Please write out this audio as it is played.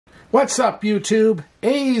What's up, YouTube?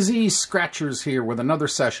 AZ Scratchers here with another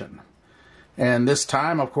session. And this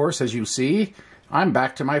time, of course, as you see, I'm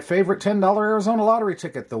back to my favorite $10 Arizona lottery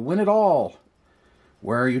ticket, the Win It All,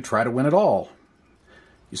 where you try to win it all.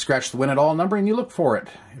 You scratch the Win It All number and you look for it.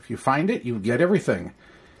 If you find it, you get everything.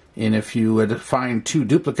 And if you would find two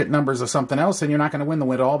duplicate numbers of something else, then you're not going to win the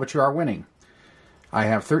Win It All, but you are winning. I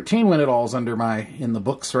have 13 Win It Alls in the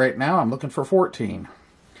books right now. I'm looking for 14.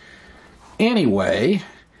 Anyway,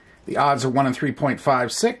 the odds are 1 in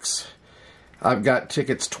 3.56. I've got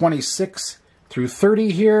tickets 26 through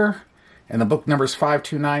 30 here, and the book number is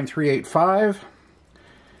 529385.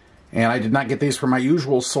 And I did not get these from my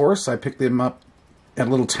usual source. I picked them up at a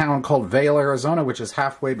little town called Vail, Arizona, which is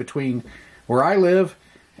halfway between where I live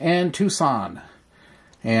and Tucson.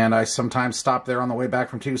 And I sometimes stop there on the way back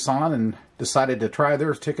from Tucson and decided to try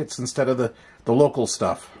their tickets instead of the local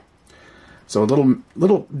stuff. So a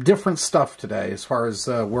little different stuff today as far as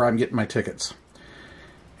where I'm getting my tickets.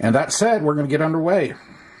 And that said, we're going to get underway.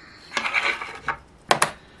 We're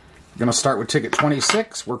going to start with ticket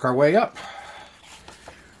 26, work our way up,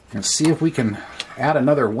 and see if we can add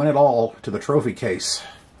another Win It All to the trophy case.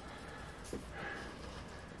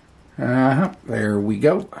 There we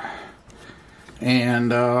go.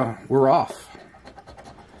 And we're off.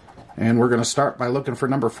 And we're going to start by looking for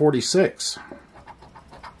number 46.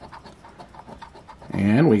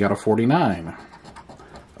 And we got a 49,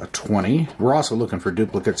 a 20. We're also looking for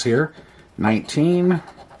duplicates here. 19,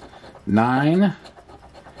 9,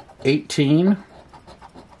 18,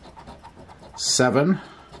 7,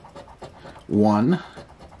 1,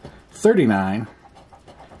 39,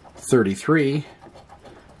 33,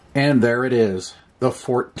 and there it is, the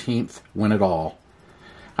 14th Win It All.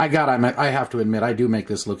 I have to admit, I do make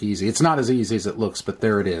this look easy. It's not as easy as it looks, but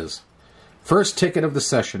there it is. First ticket of the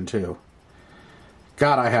session, too.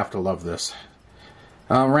 God, I have to love this.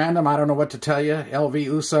 Random, I don't know what to tell you. LV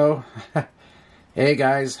Uso. Hey,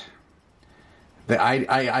 guys.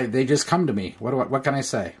 They just come to me. What can I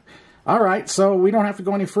say? All right, so we don't have to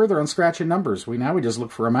go any further on scratching numbers. Now we just look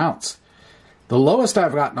for amounts. The lowest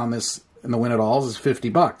I've gotten on this in the Win It Alls is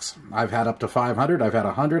 $50. I've had up to 500. I've had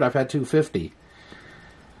 100. I've had 250.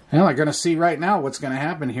 Well, I'm going to see right now what's going to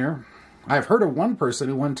happen here. I've heard of one person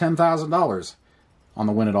who won $10,000 on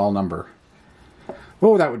the Win It All number.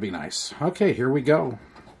 Oh, that would be nice. Okay, here we go.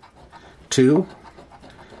 2.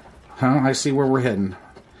 I see where we're heading.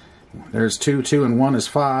 There's 2, 2, and 1 is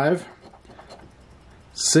 5.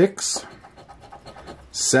 6,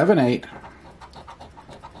 7, 8,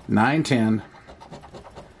 9, 10,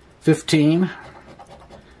 15,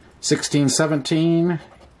 16, 17,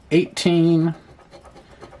 18,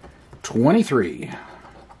 23,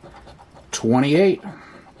 28,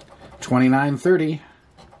 29, 30,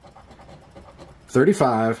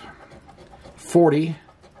 35, 40,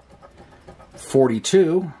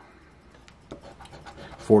 42,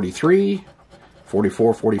 43,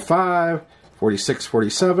 44, 45, 46,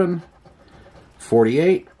 47,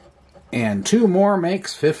 48, and 2 more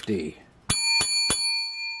makes 50.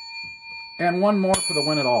 And 1 more for the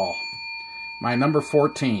Win It All. My number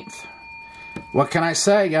 14th. What can I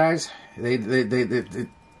say, guys?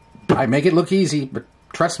 I make it look easy, but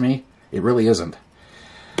trust me, it really isn't.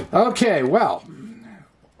 Okay, well,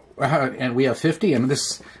 and we have 50, and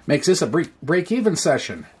this makes this a break-even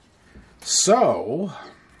session. So,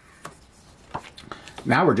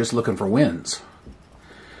 now we're just looking for wins.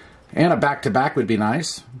 And a back-to-back would be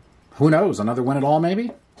nice. Who knows, another Win It All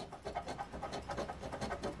maybe?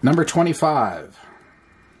 Number 25.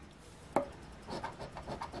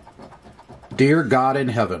 Dear God in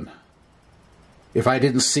heaven, if I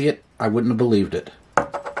didn't see it, I wouldn't have believed it.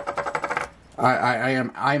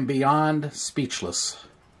 I'm beyond speechless.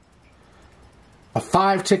 A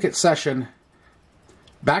 5-ticket session,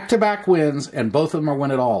 back-to-back wins, and both of them are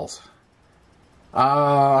Win It Alls.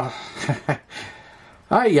 Ay.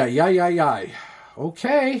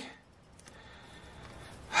 Okay.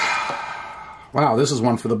 Wow, this is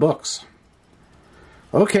one for the books.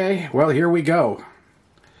 Okay, well, here we go.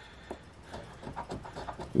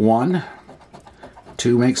 1,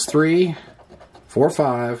 2 makes 3, 4,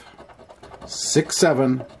 5, 6,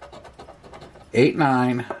 7, 8,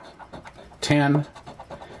 9, 10,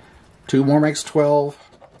 2 more makes 12,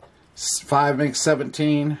 5 makes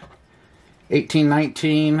 17, 18,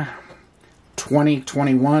 19, 20,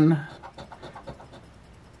 21,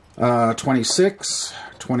 26,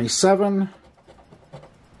 27,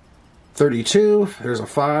 32, there's a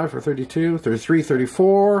 5 for 32, 33,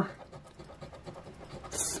 34,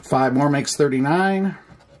 5 more makes 39,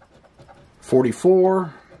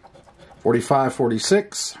 44, 45,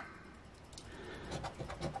 46,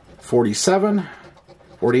 47,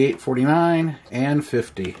 48, 49, and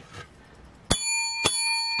 50.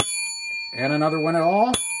 And another win it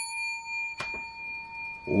all.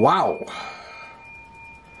 Wow.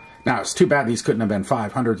 Now, it's too bad these couldn't have been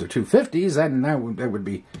 500s or 250s, and that would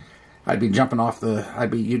be, I'd be jumping off the,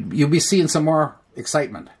 you'd be seeing some more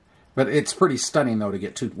excitement. But it's pretty stunning, though, to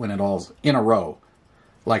get 2 win-it-alls in a row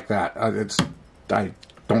like that. I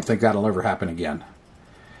don't think that'll ever happen again.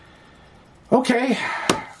 Okay,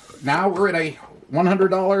 now we're at a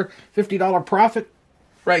 $100, $50 profit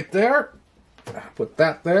right there. Put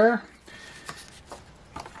that there.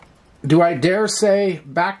 Do I dare say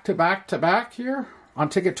back to back to back here on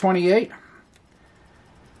ticket 28?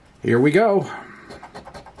 Here we go.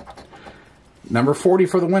 Number 40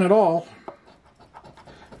 for the win it all.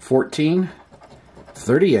 14,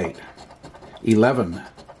 38, 11,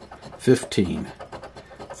 15,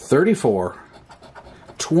 34,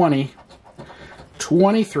 20,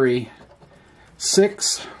 23,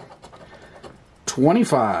 6,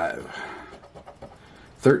 25,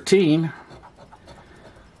 13,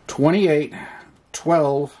 28,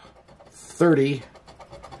 12, 30,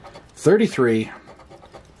 33,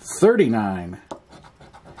 39,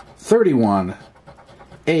 31,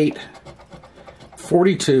 8,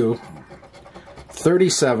 42,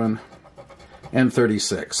 37, and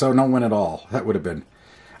 36. So no win at all. That would have been,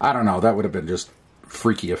 I don't know, that would have been just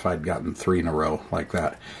freaky if I'd gotten 3 in a row like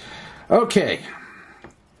that. Okay.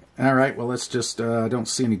 All right, well, let's just, I don't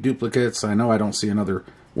see any duplicates. I know I don't see another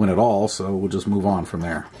win at all, so we'll just move on from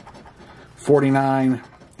there. 49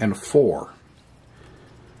 and 4.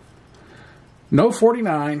 No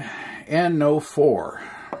 49 and no 4.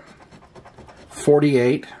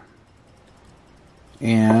 48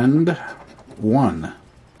 and 1.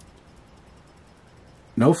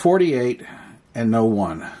 No 48 and no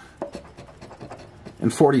 1.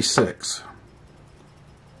 And 46.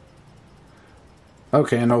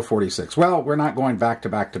 Okay, and no 46. Well, we're not going back to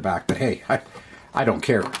back to back, but hey, I don't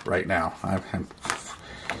care right now.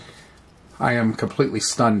 I am completely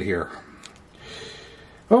stunned here.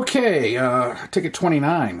 Okay, ticket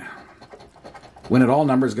 29. Win it all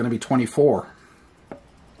number is going to be 24.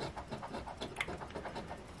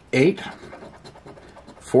 8,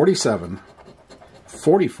 47,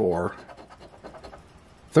 44,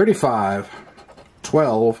 35,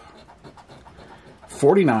 12,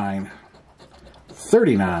 49,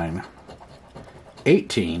 39,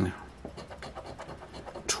 18,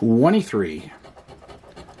 23,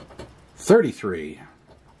 33,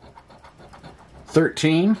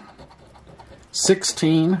 13,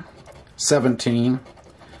 16, 17,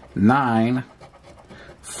 9,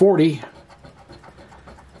 40,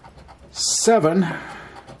 7,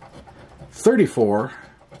 34,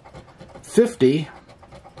 50,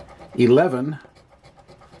 11,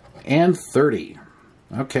 and 30.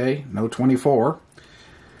 Okay, no 24.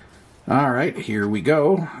 All right, here we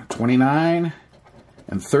go. 29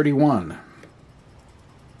 and 31.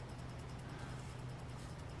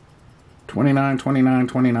 29, 29,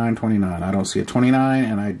 29, 29. I don't see a 29,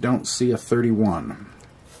 and I don't see a 31.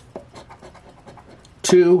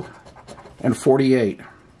 2 and 48.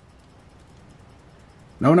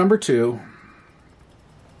 No number 2.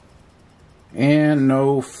 And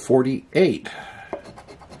no 48.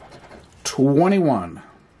 21.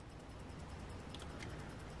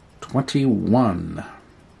 21.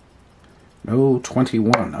 No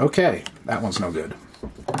 21. Okay, that one's no good.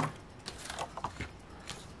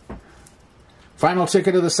 Final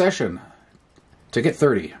ticket of the session. Ticket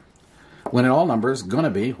 30. Win it all numbers gonna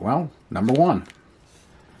be, well, number 1.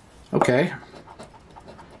 Okay.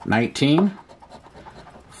 19,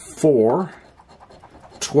 4,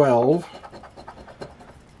 12,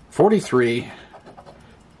 43,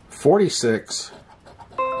 46,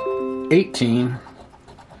 18,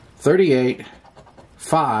 38,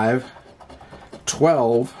 5,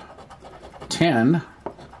 12, 10,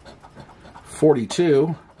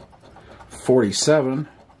 42, 47,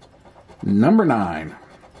 number 9,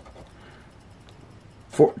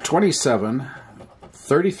 27,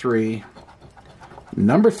 33,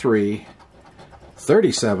 number 3,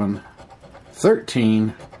 37,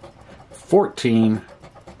 13, 14,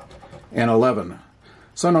 and 11.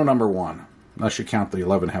 So no number 1. Unless you count the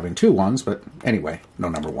 11 having 2 ones, but anyway, no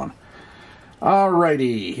number 1.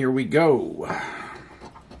 Alrighty, here we go.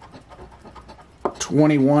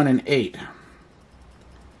 21 and 8.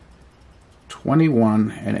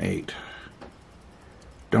 21 and 8.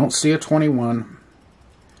 Don't see a 21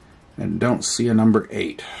 and don't see a number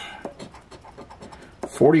 8.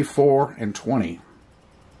 44 and 20.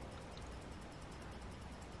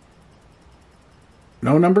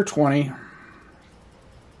 No number 20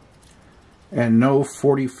 and no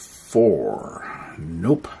 44.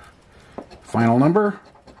 Nope. Final number,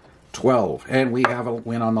 12. And we have a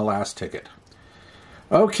win on the last ticket.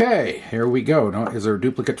 Okay, here we go. No, is there a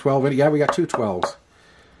duplicate 12 in it? Yeah, we got two 12s.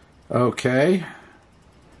 Okay.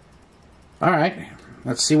 All right,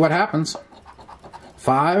 let's see what happens.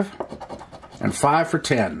 5 and 5 for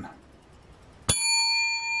 10.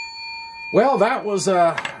 Well, that was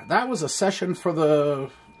a session to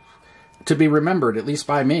be remembered, at least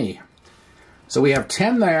by me. So we have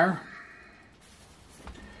 10 there,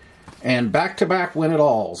 and back-to-back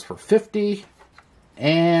win-it-alls for 50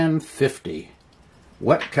 and 50.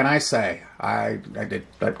 What can I say? I'm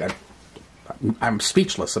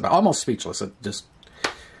speechless, almost speechless.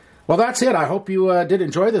 Well, that's it. I hope you did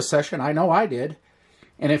enjoy this session. I know I did.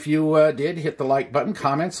 And if you did, hit the like button,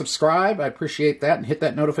 comment, subscribe. I appreciate that. And hit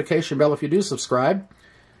that notification bell if you do subscribe.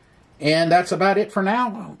 And that's about it for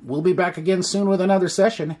now. We'll be back again soon with another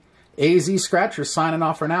session. AZ Scratcher signing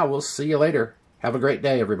off for now. We'll see you later. Have a great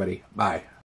day, everybody. Bye.